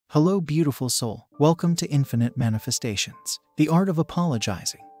Hello, beautiful soul. Welcome to Infinite Manifestations. The art of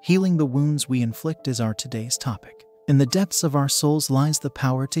apologizing, healing the wounds we inflict is our today's topic. In the depths of our souls lies the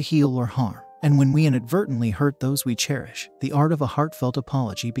power to heal or harm. And when we inadvertently hurt those we cherish, the art of a heartfelt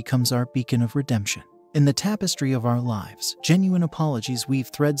apology becomes our beacon of redemption. In the tapestry of our lives, genuine apologies weave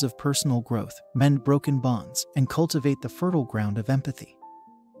threads of personal growth, mend broken bonds, and cultivate the fertile ground of empathy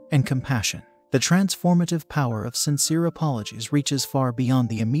and compassion. The transformative power of sincere apologies reaches far beyond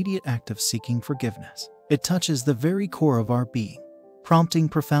the immediate act of seeking forgiveness. It touches the very core of our being, prompting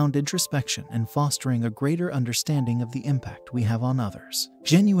profound introspection and fostering a greater understanding of the impact we have on others.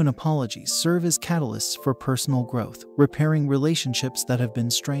 Genuine apologies serve as catalysts for personal growth, repairing relationships that have been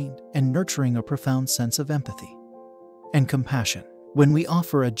strained and nurturing a profound sense of empathy and compassion. When we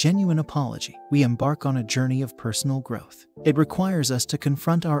offer a genuine apology, we embark on a journey of personal growth. It requires us to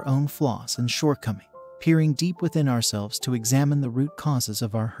confront our own flaws and shortcomings, peering deep within ourselves to examine the root causes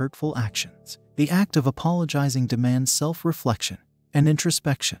of our hurtful actions. The act of apologizing demands self-reflection and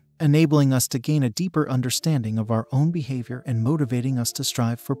introspection, enabling us to gain a deeper understanding of our own behavior and motivating us to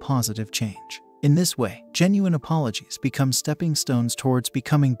strive for positive change. In this way, genuine apologies become stepping stones towards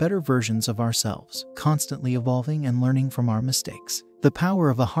becoming better versions of ourselves, constantly evolving and learning from our mistakes. The power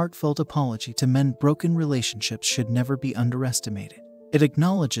of a heartfelt apology to mend broken relationships should never be underestimated. It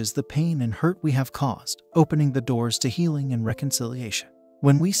acknowledges the pain and hurt we have caused, opening the doors to healing and reconciliation.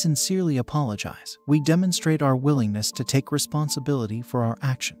 When we sincerely apologize, we demonstrate our willingness to take responsibility for our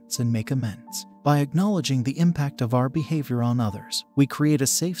actions and make amends. By acknowledging the impact of our behavior on others, we create a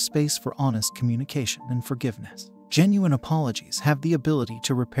safe space for honest communication and forgiveness. Genuine apologies have the ability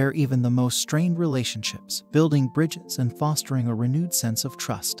to repair even the most strained relationships, building bridges and fostering a renewed sense of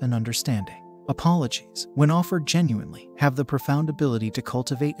trust and understanding. Apologies, when offered genuinely, have the profound ability to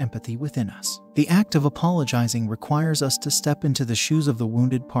cultivate empathy within us. The act of apologizing requires us to step into the shoes of the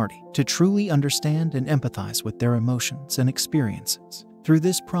wounded party, to truly understand and empathize with their emotions and experiences. Through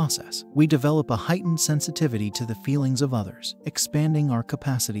this process, we develop a heightened sensitivity to the feelings of others, expanding our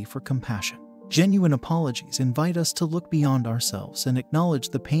capacity for compassion. Genuine apologies invite us to look beyond ourselves and acknowledge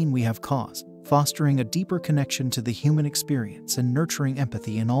the pain we have caused, fostering a deeper connection to the human experience and nurturing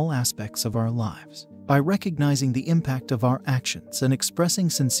empathy in all aspects of our lives. By recognizing the impact of our actions and expressing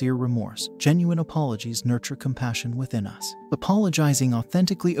sincere remorse, genuine apologies nurture compassion within us. Apologizing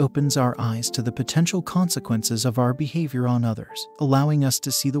authentically opens our eyes to the potential consequences of our behavior on others, allowing us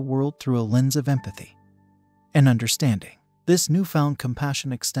to see the world through a lens of empathy and understanding. This newfound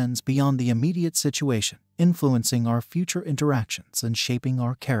compassion extends beyond the immediate situation, influencing our future interactions and shaping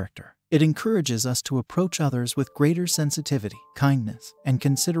our character. It encourages us to approach others with greater sensitivity, kindness, and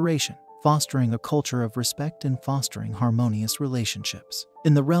consideration, fostering a culture of respect and fostering harmonious relationships.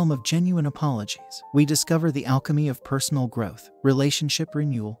 In the realm of genuine apologies, we discover the alchemy of personal growth, relationship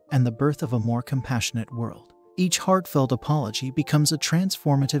renewal, and the birth of a more compassionate world. Each heartfelt apology becomes a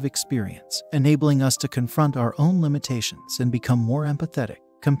transformative experience, enabling us to confront our own limitations and become more empathetic,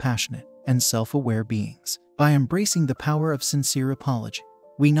 compassionate, and self-aware beings. By embracing the power of sincere apology,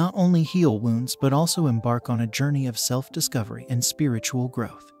 we not only heal wounds but also embark on a journey of self-discovery and spiritual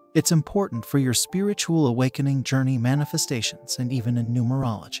growth. It's important for your spiritual awakening journey, manifestations, and even in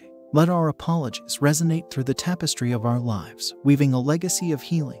numerology. Let our apologies resonate through the tapestry of our lives, weaving a legacy of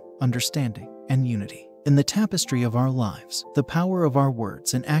healing, understanding, and unity. In the tapestry of our lives, the power of our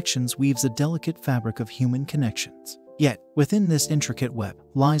words and actions weaves a delicate fabric of human connections. Yet, within this intricate web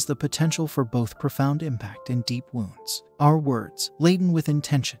lies the potential for both profound impact and deep wounds. Our words, laden with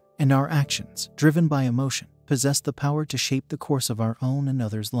intention, and our actions, driven by emotion, possess the power to shape the course of our own and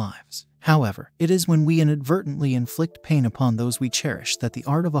others' lives. However, it is when we inadvertently inflict pain upon those we cherish that the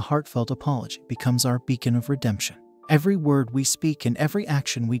art of a heartfelt apology becomes our beacon of redemption. Every word we speak and every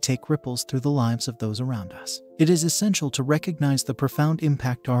action we take ripples through the lives of those around us. It is essential to recognize the profound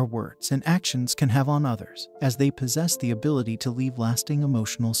impact our words and actions can have on others, as they possess the ability to leave lasting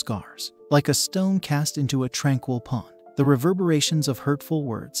emotional scars. Like a stone cast into a tranquil pond, the reverberations of hurtful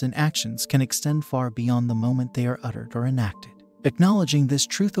words and actions can extend far beyond the moment they are uttered or enacted. Acknowledging this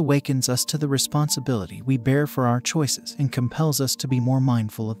truth awakens us to the responsibility we bear for our choices and compels us to be more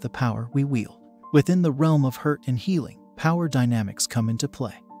mindful of the power we wield. Within the realm of hurt and healing, power dynamics come into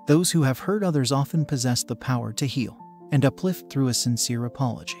play. Those who have hurt others often possess the power to heal and uplift through a sincere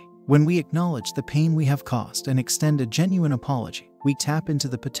apology. When we acknowledge the pain we have caused and extend a genuine apology, we tap into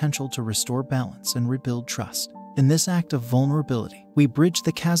the potential to restore balance and rebuild trust. In this act of vulnerability, we bridge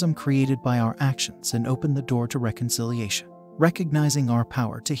the chasm created by our actions and open the door to reconciliation. Recognizing our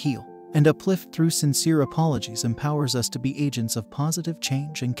power to heal and uplift through sincere apologies empowers us to be agents of positive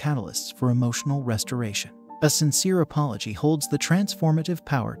change and catalysts for emotional restoration. A sincere apology holds the transformative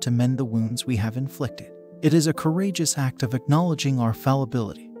power to mend the wounds we have inflicted. It is a courageous act of acknowledging our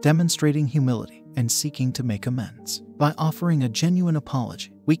fallibility, demonstrating humility, and seeking to make amends. By offering a genuine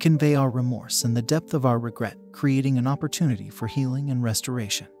apology, we convey our remorse and the depth of our regret, creating an opportunity for healing and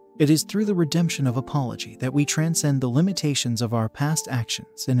restoration. It is through the redemption of apology that we transcend the limitations of our past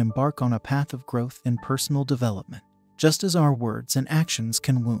actions and embark on a path of growth and personal development. Just as our words and actions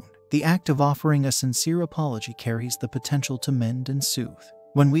can wound, the act of offering a sincere apology carries the potential to mend and soothe.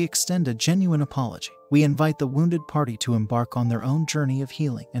 When we extend a genuine apology, we invite the wounded party to embark on their own journey of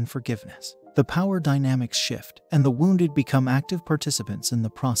healing and forgiveness. The power dynamics shift, and the wounded become active participants in the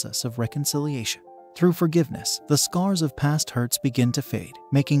process of reconciliation. Through forgiveness, the scars of past hurts begin to fade,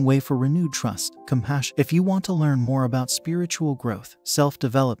 making way for renewed trust, compassion. If you want to learn more about spiritual growth,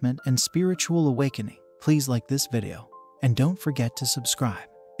 self-development, and spiritual awakening, please like this video, and don't forget to subscribe.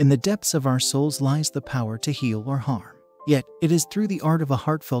 In the depths of our souls lies the power to heal or harm. Yet, it is through the art of a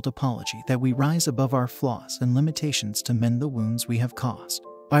heartfelt apology that we rise above our flaws and limitations to mend the wounds we have caused.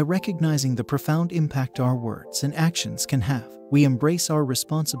 By recognizing the profound impact our words and actions can have, we embrace our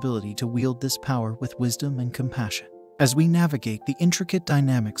responsibility to wield this power with wisdom and compassion. As we navigate the intricate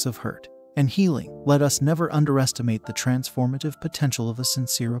dynamics of hurt and healing, let us never underestimate the transformative potential of a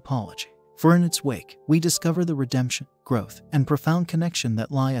sincere apology. For in its wake, we discover the redemption, growth, and profound connection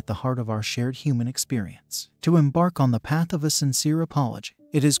that lie at the heart of our shared human experience. To embark on the path of a sincere apology,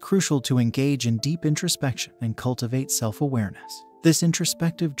 it is crucial to engage in deep introspection and cultivate self-awareness. This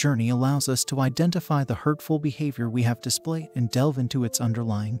introspective journey allows us to identify the hurtful behavior we have displayed and delve into its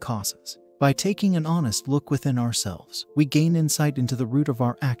underlying causes. By taking an honest look within ourselves, we gain insight into the root of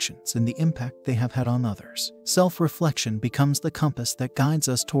our actions and the impact they have had on others. Self-reflection becomes the compass that guides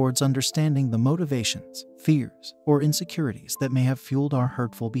us towards understanding the motivations, fears, or insecurities that may have fueled our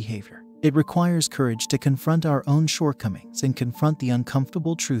hurtful behavior. It requires courage to confront our own shortcomings and confront the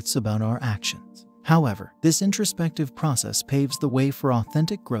uncomfortable truths about our actions. However, this introspective process paves the way for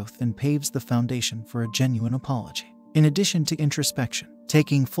authentic growth and paves the foundation for a genuine apology. In addition to introspection,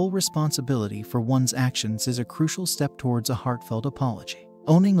 taking full responsibility for one's actions is a crucial step towards a heartfelt apology.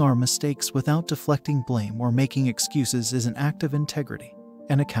 Owning our mistakes without deflecting blame or making excuses is an act of integrity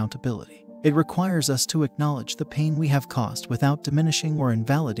and accountability. It requires us to acknowledge the pain we have caused without diminishing or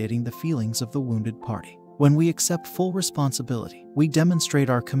invalidating the feelings of the wounded party. When we accept full responsibility, we demonstrate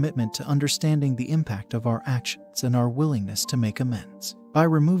our commitment to understanding the impact of our actions and our willingness to make amends. By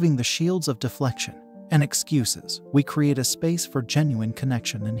removing the shields of deflection and excuses, we create a space for genuine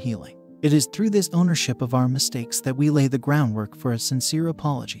connection and healing. It is through this ownership of our mistakes that we lay the groundwork for a sincere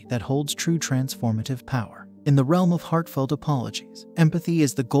apology that holds true transformative power. In the realm of heartfelt apologies, empathy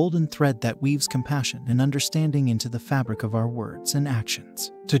is the golden thread that weaves compassion and understanding into the fabric of our words and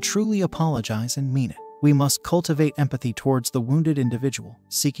actions. To truly apologize and mean it, we must cultivate empathy towards the wounded individual,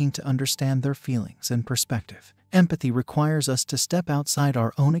 seeking to understand their feelings and perspective. Empathy requires us to step outside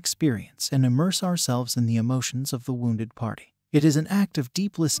our own experience and immerse ourselves in the emotions of the wounded party. It is an act of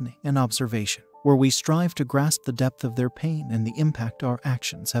deep listening and observation, where we strive to grasp the depth of their pain and the impact our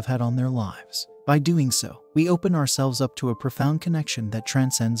actions have had on their lives. By doing so, we open ourselves up to a profound connection that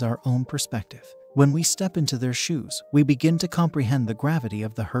transcends our own perspective. When we step into their shoes, we begin to comprehend the gravity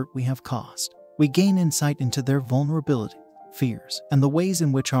of the hurt we have caused. We gain insight into their vulnerability, fears, and the ways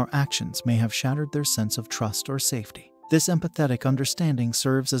in which our actions may have shattered their sense of trust or safety. This empathetic understanding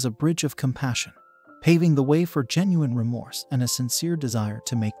serves as a bridge of compassion, paving the way for genuine remorse and a sincere desire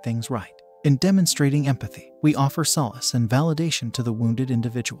to make things right. In demonstrating empathy, we offer solace and validation to the wounded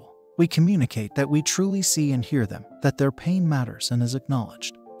individual. We communicate that we truly see and hear them, that their pain matters and is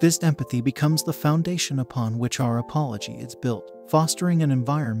acknowledged. This empathy becomes the foundation upon which our apology is built, fostering an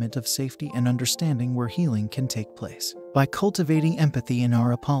environment of safety and understanding where healing can take place. By cultivating empathy in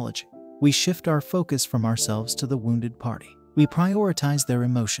our apology, we shift our focus from ourselves to the wounded party. We prioritize their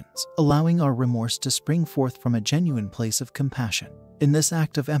emotions, allowing our remorse to spring forth from a genuine place of compassion. In this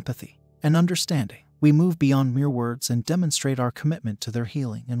act of empathy and understanding, we move beyond mere words and demonstrate our commitment to their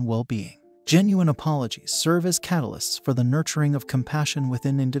healing and well-being. Genuine apologies serve as catalysts for the nurturing of compassion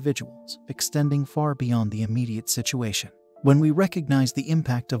within individuals, extending far beyond the immediate situation. When we recognize the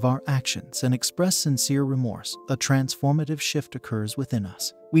impact of our actions and express sincere remorse, a transformative shift occurs within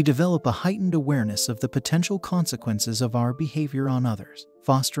us. We develop a heightened awareness of the potential consequences of our behavior on others,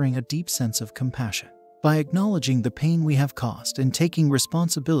 fostering a deep sense of compassion. By acknowledging the pain we have caused and taking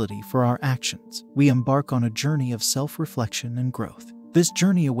responsibility for our actions, we embark on a journey of self-reflection and growth. This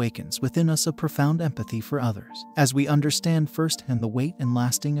journey awakens within us a profound empathy for others. As we understand firsthand the weight and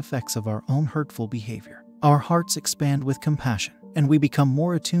lasting effects of our own hurtful behavior, our hearts expand with compassion, and we become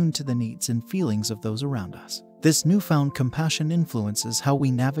more attuned to the needs and feelings of those around us. This newfound compassion influences how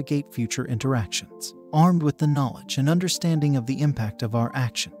we navigate future interactions. Armed with the knowledge and understanding of the impact of our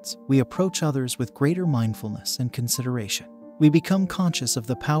actions, we approach others with greater mindfulness and consideration. We become conscious of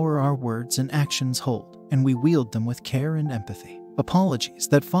the power our words and actions hold, and we wield them with care and empathy. Apologies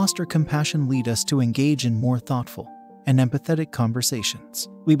that foster compassion lead us to engage in more thoughtful and empathetic conversations.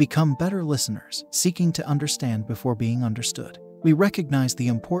 We become better listeners, seeking to understand before being understood. We recognize the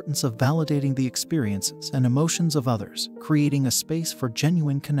importance of validating the experiences and emotions of others, creating a space for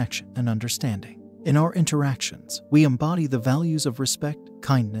genuine connection and understanding. In our interactions, we embody the values of respect,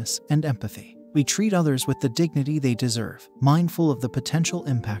 kindness, and empathy. We treat others with the dignity they deserve, mindful of the potential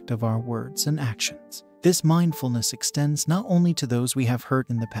impact of our words and actions. This mindfulness extends not only to those we have hurt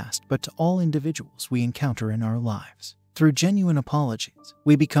in the past, but to all individuals we encounter in our lives. Through genuine apologies,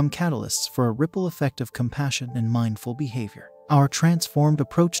 we become catalysts for a ripple effect of compassion and mindful behavior. Our transformed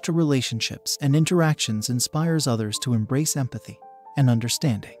approach to relationships and interactions inspires others to embrace empathy and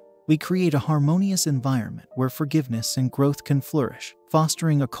understanding. We create a harmonious environment where forgiveness and growth can flourish,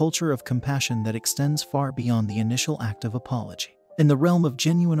 fostering a culture of compassion that extends far beyond the initial act of apology. In the realm of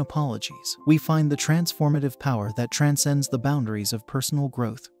genuine apologies, we find the transformative power that transcends the boundaries of personal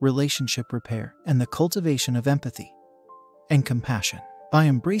growth, relationship repair, and the cultivation of empathy and compassion. By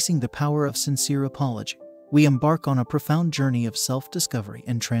embracing the power of sincere apology, we embark on a profound journey of self-discovery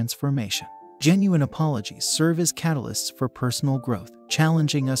and transformation. Genuine apologies serve as catalysts for personal growth,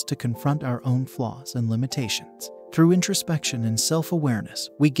 challenging us to confront our own flaws and limitations. Through introspection and self-awareness,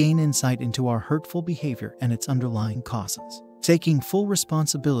 we gain insight into our hurtful behavior and its underlying causes. Taking full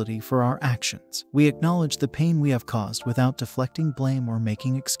responsibility for our actions, we acknowledge the pain we have caused without deflecting blame or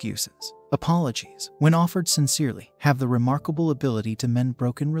making excuses. Apologies, when offered sincerely, have the remarkable ability to mend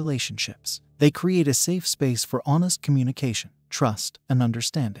broken relationships. They create a safe space for honest communication, trust, and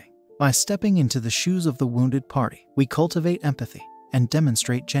understanding. By stepping into the shoes of the wounded party, we cultivate empathy and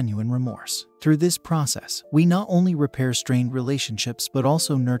demonstrate genuine remorse. Through this process, we not only repair strained relationships but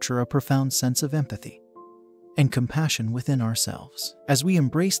also nurture a profound sense of empathy and compassion within ourselves. As we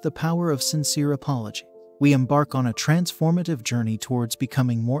embrace the power of sincere apology, we embark on a transformative journey towards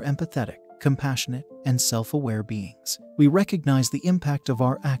becoming more empathetic, compassionate, and self-aware beings. We recognize the impact of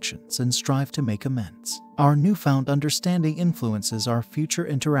our actions and strive to make amends. Our newfound understanding influences our future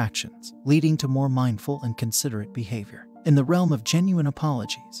interactions, leading to more mindful and considerate behavior. In the realm of genuine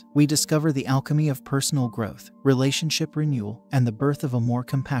apologies, we discover the alchemy of personal growth, relationship renewal, and the birth of a more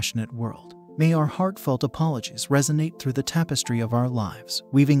compassionate world. May our heartfelt apologies resonate through the tapestry of our lives,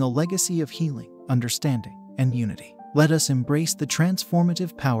 weaving a legacy of healing, understanding, and unity. Let us embrace the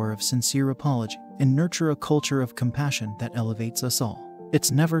transformative power of sincere apology and nurture a culture of compassion that elevates us all.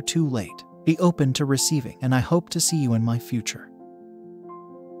 It's never too late. Be open to receiving, and I hope to see you in my future.